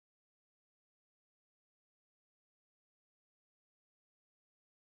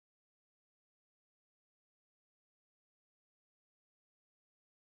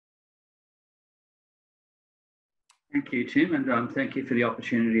Thank you, Tim, and thank you for the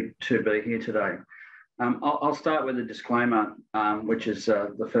opportunity to be here today. I'll start with a disclaimer, which is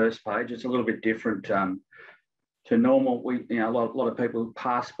the first page. It's a little bit different to normal. A lot of people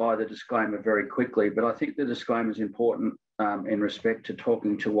pass by the disclaimer very quickly, but I think the disclaimer is important in respect to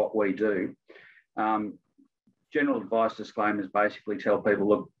talking to what we do. General advice disclaimers basically tell people,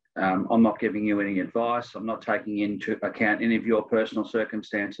 look, I'm not giving you any advice. I'm not taking into account any of your personal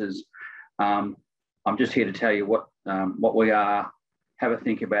circumstances. I'm just here to tell you what we are. Have a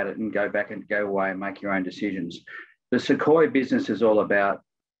think about it and go away and make your own decisions. The Sequoia business is all about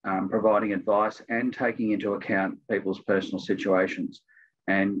providing advice and taking into account people's personal situations.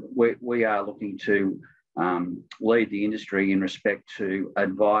 And we are looking to lead the industry in respect to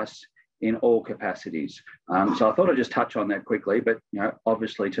advice in all capacities. So I thought I'd just touch on that quickly, but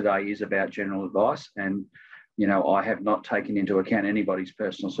obviously today is about general advice, and I have not taken into account anybody's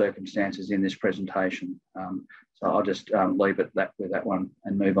personal circumstances in this presentation. So I'll just leave it with that one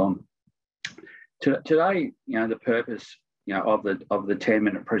and move on. Today, the purpose of the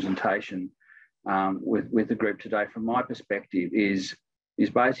 10-minute presentation with the group today, from my perspective, is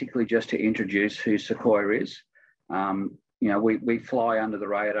basically just to introduce who Sequoia is. We fly under the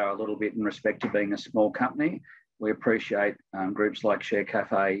radar a little bit in respect to being a small company. We appreciate groups like Share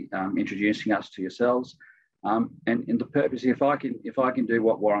Cafe introducing us to yourselves. And the purpose, if I can do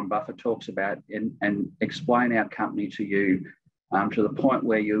what Warren Buffett talks about and explain our company to you to the point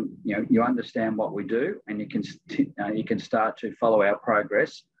where you understand what we do and you can start to follow our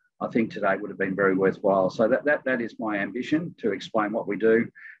progress, I think today would have been very worthwhile. So that is my ambition, to explain what we do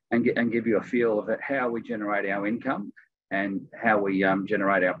and give you a feel of how we generate our income and how we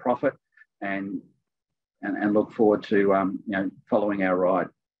generate our profit, and look forward to following our ride.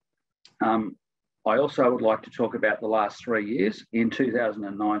 I also would like to talk about the last 3 years. In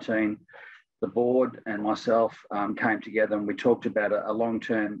 2019, the board and myself came together and we talked about a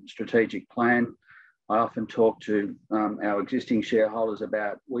long-term strategic plan. I often talk to our existing shareholders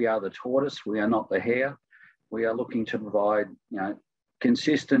about, we are the tortoise, we are not the hare. We are looking to provide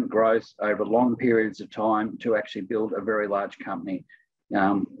consistent growth over long periods of time to actually build a very large company.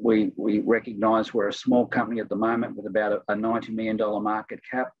 We recognise we're a small company at the moment with about a $90 million market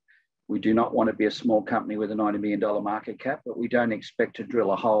cap. We do not want to be a small company with a $90 million market cap, but we don't expect to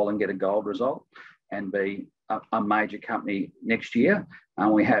drill a hole and get a gold result and be a major company next year.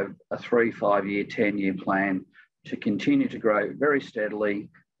 We have a 3, 5 year, 10-year plan to continue to grow very steadily,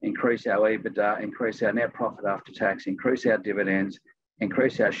 increase our EBITDA, increase our net profit after tax, increase our dividends,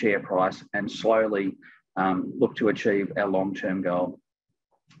 increase our share price, and slowly look to achieve our long-term goal.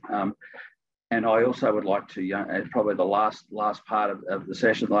 And I also would like to, probably the last part of the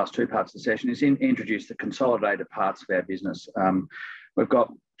session, the last 2 parts of the session, is introduce the consolidated parts of our business. We've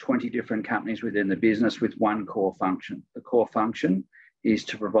got 20 different companies within the business with one core function. The core function is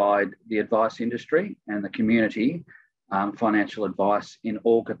to provide the advice industry and the community financial advice in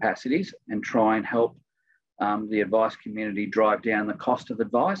all capacities, and try and help the advice community drive down the cost of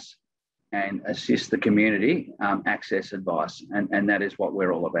advice and assist the community access advice. And that is what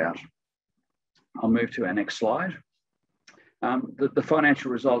we're all about. I'll move to our next slide. The financial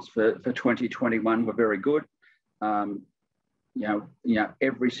results for 2021 were very good.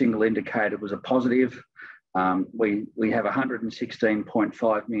 Every single indicator was a positive. We have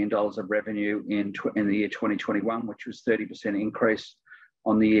 $116.5 million of revenue in the year 2021, which was 30% increase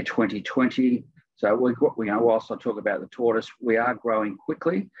on the year 2020. So whilst I talk about the tortoise, we are growing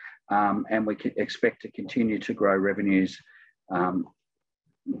quickly, and we expect to continue to grow revenues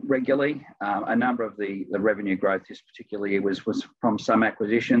regularly. A number of the revenue growth this particular year was from some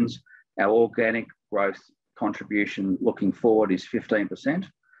acquisitions. Our organic growth contribution looking forward is 15%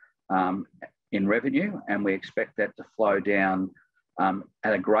 in revenue, and we expect that to flow down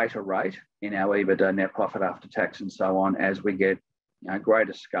at a greater rate in our EBITDA, net profit after tax, and so on, as we get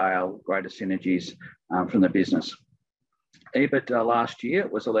greater scale, greater synergies from the business. EBITDA last year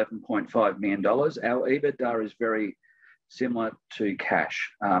was $11.5 million. Our EBITDA is very similar to cash.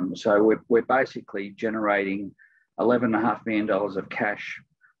 So we're basically generating $11.5 million of cash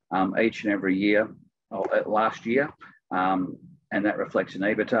each and every year, last year, and that reflects an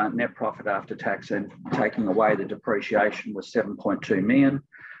EBITDA. Net profit after tax and taking away the depreciation was $7.2 million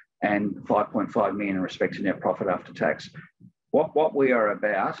and $5.5 million in respect to net profit after tax. What we are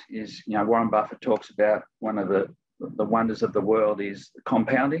about is, Warren Buffett talks about one of the wonders of the world is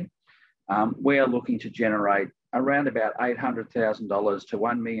compounding. We are looking to generate around about $800,000 to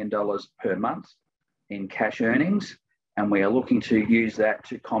 $1 million per month in cash earnings, and we are looking to use that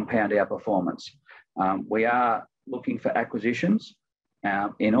to compound our performance. We are looking for acquisitions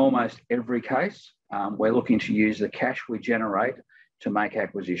in almost every case. we're looking to use the cash we generate to make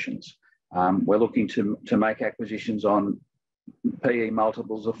acquisitions. We're looking to make acquisitions on PE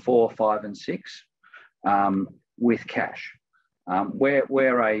multiples of 4, 5, and 6 with cash.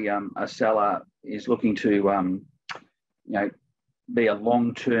 Where a seller is looking to be a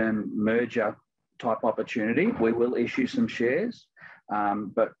long-term merger type opportunity, we will issue some shares,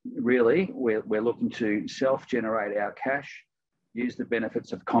 but really we're looking to self-generate our cash, use the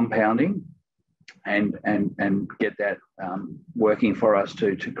benefits of compounding, and get that working for us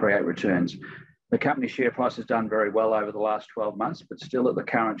to create returns. The company share price has done very well over the last 12 months, but still at the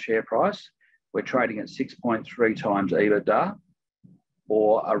current share price, we're trading at 6.3 times EBITDA,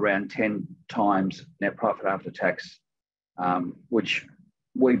 or around 10 times net profit after tax, which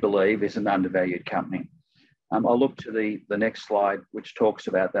we believe is an undervalued company. I'll look to the next slide, which talks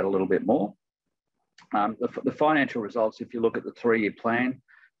about that a little bit more. The financial results, if you look at the 3-year plan,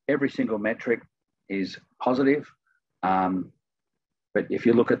 every single metric is positive. But if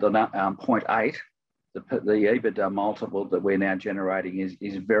you look at the 0.8, the EBITDA multiple that we're now generating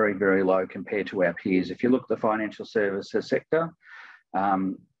is very, very low compared to our peers. If you look at the financial services sector,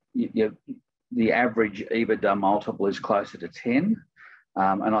 the average EBITDA multiple is closer to 10.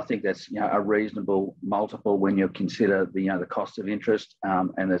 And I think that's a reasonable multiple when you consider the cost of interest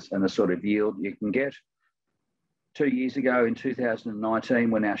and the sort of yield you can get. 2 years ago in 2019,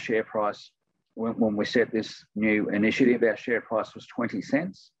 when our share price, when we set this new initiative, our share price was 20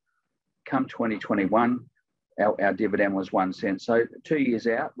 cents. Come 2021, our dividend was 1 cent. So 2 years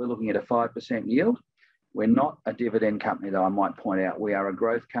out, we're looking at a 5% yield. We're not a dividend company, though, I might point out. We are a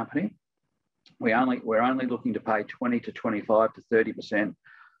growth company. We're only looking to pay 20 to 25 to 30%,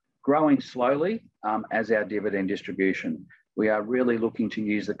 growing slowly as our dividend distribution. We are really looking to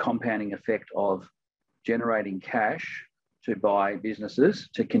use the compounding effect of generating cash to buy businesses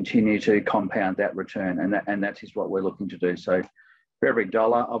to continue to compound that return, and that is what we're looking to do. So for every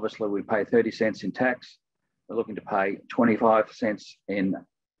dollar, obviously we pay 30 cents in tax. We're looking to pay 25 cents in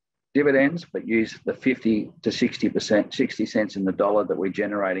dividends, but use the 50 to 60%, 60 cents in the dollar that we're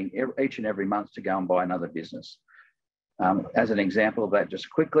generating each and every month to go and buy another business. As an example of that, just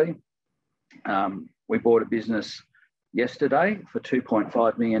quickly, we bought a business yesterday for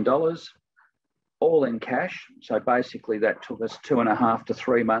 $2.5 million, all in cash. So basically that took us 2.5 to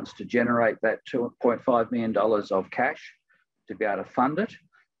 3 months to generate that $2.5 million of cash to be able to fund it.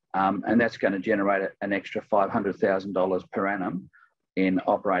 And that's going to generate an extra $500,000 per annum in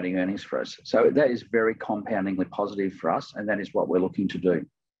operating earnings for us. So that is very compoundingly positive for us, and that is what we're looking to do.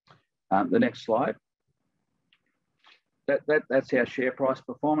 The next slide. That's our share price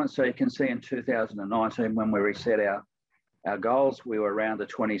performance. So you can see in 2019, when we reset our goals, we were around the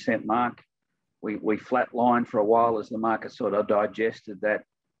 20 cent mark. We flatlined for a while as the market sort of digested that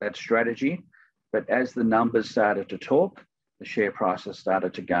strategy. But as the numbers started to talk, the share prices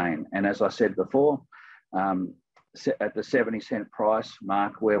started to gain. And as I said before, at the 70 cent price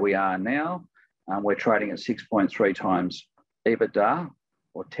mark where we are now, we're trading at 6.3 times EBITDA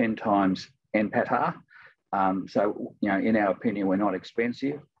or 10 times NPATA. So, in our opinion, we're not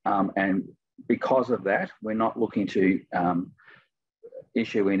expensive. And because of that, we're not looking to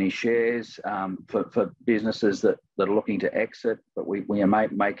issue any shares for businesses that are looking to exit, but we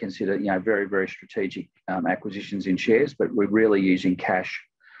may consider very, very strategic acquisitions in shares, but we're really using cash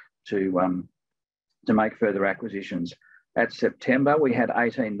to make further acquisitions. At September, we had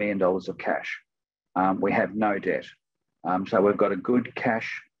 $18 million of cash. We have no debt. So we've got a good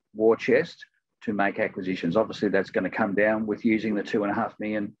cash war chest to make acquisitions. Obviously, that's going to come down with using the $2.5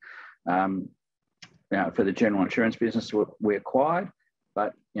 million for the general insurance business we acquired.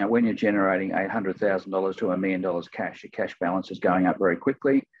 But when you're generating $800,000 to $1 million cash, your cash balance is going up very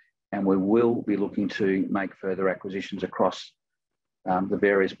quickly, and we will be looking to make further acquisitions across the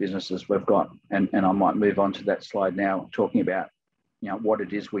various businesses we've got. And I might move on to that slide now, talking about what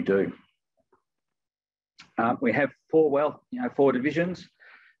it is we do. We have four divisions.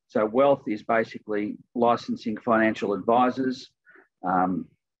 So wealth is basically licensing financial advisors.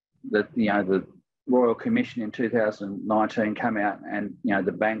 The Royal Commission in 2019 came out, and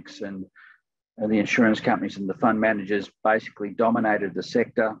the banks and the insurance companies and the fund managers basically dominated the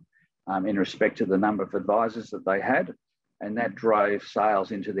sector in respect to the number of advisors that they had, and that drove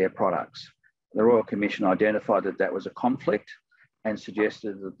sales into their products. The Royal Commission identified that was a conflict and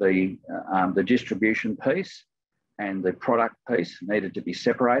suggested that the distribution piece and the product piece needed to be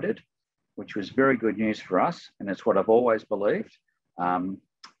separated, which was very good news for us, and it's what I've always believed.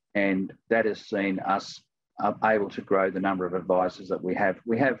 And that has seen us able to grow the number of advisors that we have.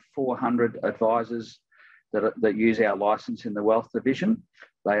 We have 400 advisors that use our license in the wealth division.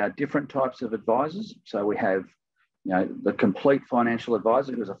 They are different types of advisors. So we have, the complete financial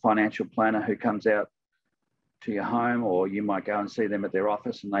advisor, who's a financial planner who comes out to your home, or you might go and see them at their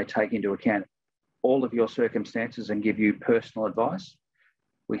office, and they take into account all of your circumstances and give you personal advice.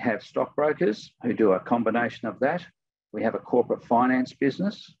 We have stockbrokers who do a combination of that. We have a corporate finance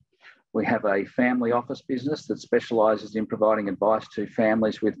business. We have a family office business that specialises in providing advice to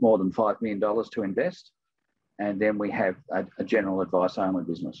families with more than $5 million to invest. And then we have a general advice only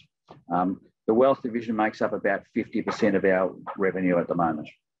business. The wealth division makes up about 50% of our revenue at the moment.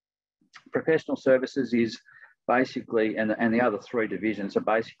 Professional services is basically, and the other three divisions are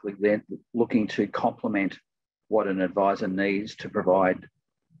basically then looking to complement what an advisor needs to provide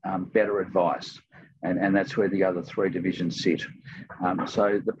better advice. And that's where the other three divisions sit.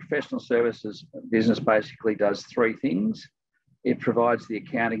 So the professional services business basically does three things. It provides the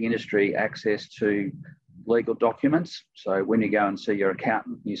accounting industry access to legal documents. So when you go and see your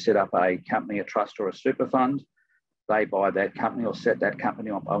accountant, you set up a company, a trust, or a super fund. They buy that company or set that company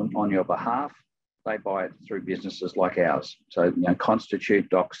on your behalf. They buy it through businesses like ours. So, Constitute,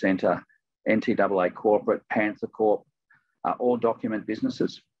 Doc Centre, NTAA Corporate, Panther Corp, are all document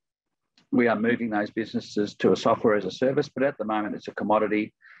businesses. We are moving those businesses to a software as a service, but at the moment it's a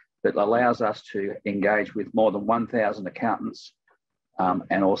commodity that allows us to engage with more than 1,000 accountants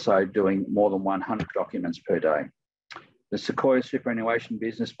and also doing more than 100 documents per day. The Sequoia superannuation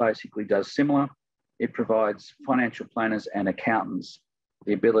business basically does similar. It provides financial planners and accountants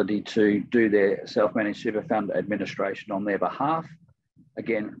the ability to do their self-managed super fund administration on their behalf.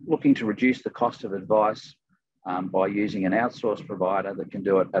 Again, looking to reduce the cost of advice by using an outsourced provider that can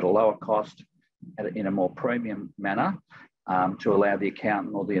do it at a lower cost in a more premium manner to allow the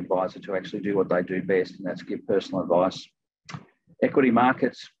accountant or the advisor to actually do what they do best, and that's give personal advice. Equity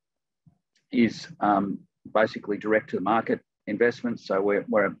markets is basically direct to the market investments. So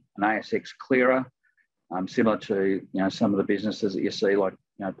we're an ASX clearer, similar to some of the businesses that you see like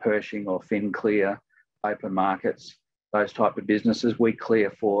Pershing or FinClear, Open Markets, those type of businesses. We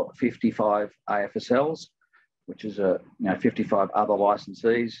clear for 55 AFSLs, which is 55 other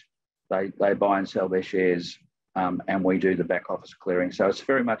licensees. They buy and sell their shares, and we do the back office clearing. So it's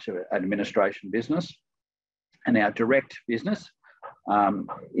very much an administration business. And our direct business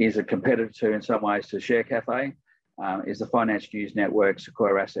is a competitor to, in some ways, to Share Cafe, is the Finance News Network,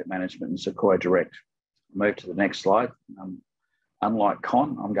 Sequoia Asset Management, and Sequoia Direct. Move to the next slide. Unlike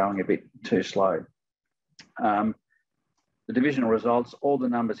Con, I'm going a bit too slow. The divisional results, all the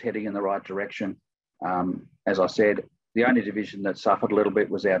numbers heading in the right direction. As I said, the only division that suffered a little bit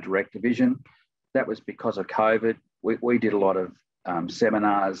was our direct division. That was because of COVID. We did a lot of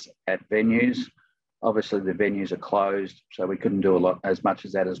seminars at venues. Obviously, the venues are closed, so we couldn't do as much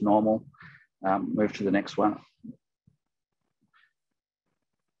as that as normal. Move to the next one.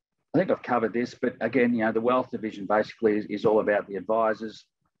 I think I've covered this, but again, the wealth division basically is all about the advisors.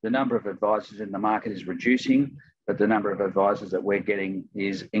 The number of advisors in the market is reducing, but the number of advisors that we're getting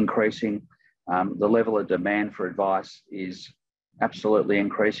is increasing. The level of demand for advice is absolutely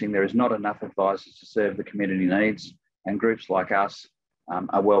increasing. There is not enough advisors to serve the community needs, and groups like us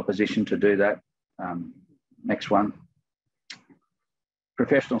are well positioned to do that. Next one.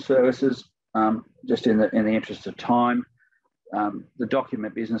 Professional services, just in the interest of time. The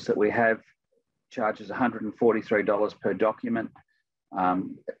document business that we have charges $143 per document.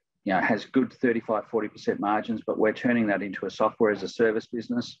 Has good 35-40% margins, but we're turning that into a software as a service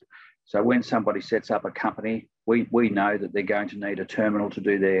business. So when somebody sets up a company, we know that they're going to need a terminal to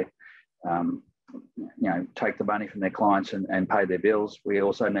do their, take the money from their clients and pay their bills. We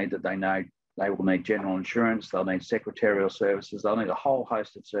also need that they know they will need general insurance, they'll need secretarial services, they'll need a whole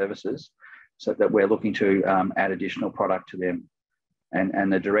host of services, so that we're looking to add additional product to them.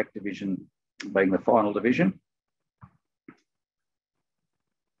 And the direct division being the final division.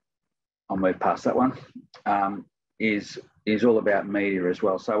 I'll move past that one, is all about media as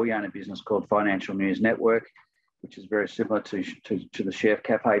well. So we own a business called Financial News Network, which is very similar to the Share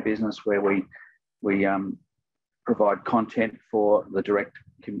Cafe business, where we provide content for the direct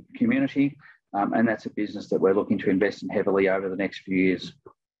community. And that's a business that we're looking to invest in heavily over the next few years.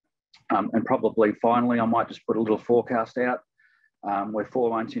 And probably finally, I might just put a little forecast out. We're 4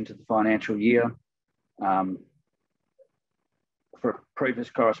 months into the financial year. For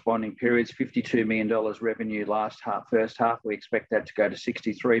previous corresponding periods, $52 million revenue first half. We expect that to go to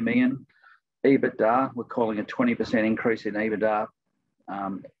 $63 million. EBITDA, we're calling a 20% increase in EBITDA,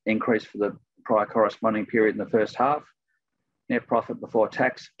 increase for the prior corresponding period in the first half. Net profit before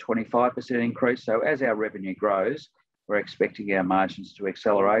tax, 25% increase. So as our revenue grows, we're expecting our margins to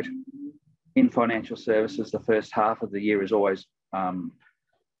accelerate. In financial services, the first half of the year is always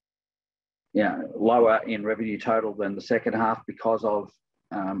lower in revenue total than the second half because of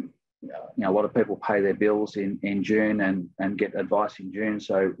a lot of people pay their bills in June and get advice in June.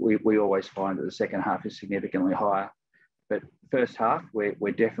 So we always find that the second half is significantly higher. But first half,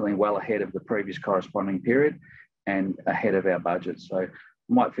 we're definitely well ahead of the previous corresponding period and ahead of our budget. So I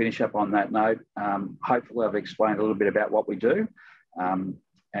might finish up on that note. Hopefully I've explained a little bit about what we do and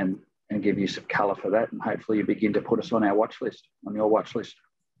give you some colour for that. And hopefully you begin to put us on our watch list, on your watch list.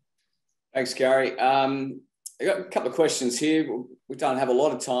 Thanks, Garry. I've got a couple of questions here. We don't have a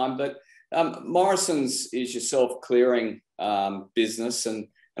lot of time, but Morrison's is your self-clearing business, and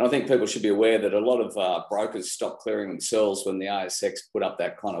I think people should be aware that a lot of brokers stopped clearing themselves when the ASX put up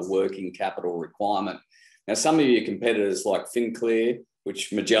that kind of working capital requirement. Now, some of your competitors like FinClear,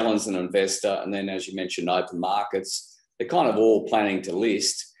 which Magellan's an investor, and then, as you mentioned, Open Markets, they're kind of all planning to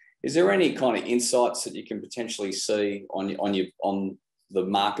list. Is there any kind of insights that you can potentially see on the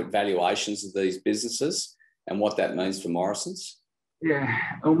market valuations of these businesses and what that means for Morrison's? Yeah,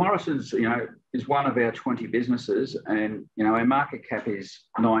 well, Morrison's, is one of our 20 businesses, and our market cap is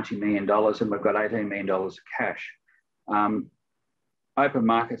 $90 million, and we've got $18 million of cash. Open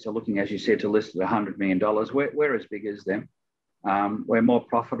Markets are looking, as you said, to list at $100 million. We're as big as them. We're more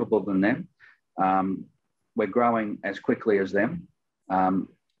profitable than them. We're growing as quickly as them.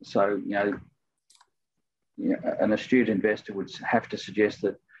 So an astute investor would have to suggest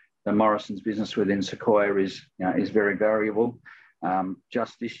that the Morrison's business within Sequoia is very valuable.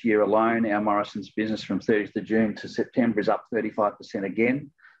 Just this year alone, our Morrison's business from 30th of June to September is up 35%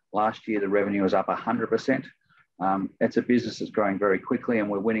 again. Last year, the revenue was up 100%. It's a business that's growing very quickly, and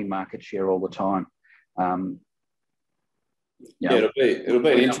we're winning market share all the time. It'll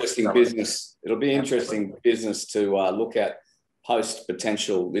be an interesting business. It'll be interesting business to look at post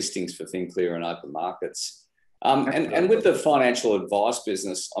potential listings for FinClear and Open Markets. And with the financial advice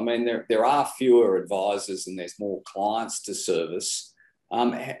business, I mean, there are fewer advisors and there's more clients to service.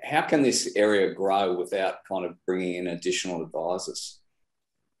 How can this area grow without kind of bringing in additional advisors?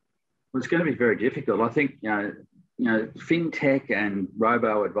 Well, it's going to be very difficult. I think, fintech and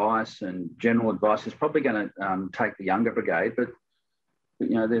robo advice and general advice is probably going to take the younger brigade, but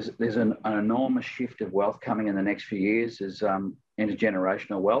there's an enormous shift of wealth coming in the next few years as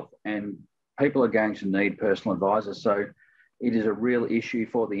intergenerational wealth, and people are going to need personal advisors. So it is a real issue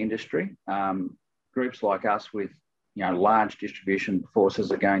for the industry. Groups like us with large distribution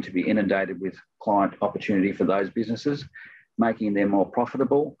forces are going to be inundated with client opportunity for those businesses, making them more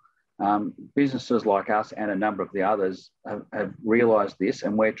profitable. Businesses like us and a number of the others have realised this,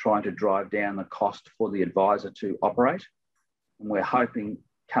 and we're trying to drive down the cost for the advisor to operate. And we're hoping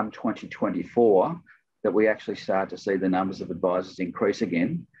come 2024 that we actually start to see the numbers of advisors increase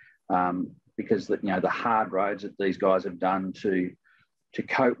again, because the hard roads that these guys have done to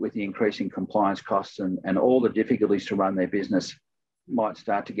cope with the increasing compliance costs and all the difficulties to run their business might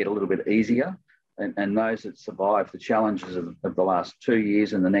start to get a little bit easier. And those that survive the challenges of the last 2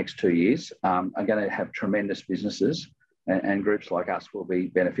 years and the next 2 years are going to have tremendous businesses, and groups like us will be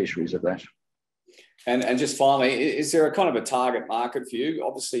beneficiaries of that. And just finally, is there a kind of a target market for you?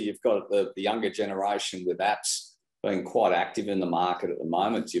 Obviously, you've got the younger generation with apps being quite active in the market at the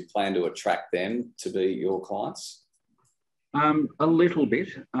moment. Do you plan to attract them to be your clients? A little bit,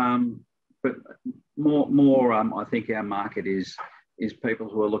 but more. I think our market is people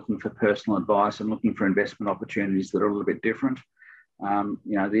who are looking for personal advice and looking for investment opportunities that are a little bit different.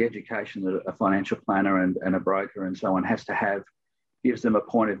 The education that a financial planner and a broker and so on has to have gives them a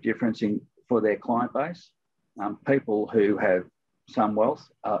point of difference for their client base. People who have some wealth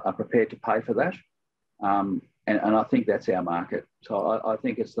are prepared to pay for that. And I think that's our market. So I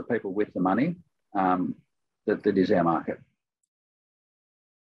think it's the people with the money that is our market.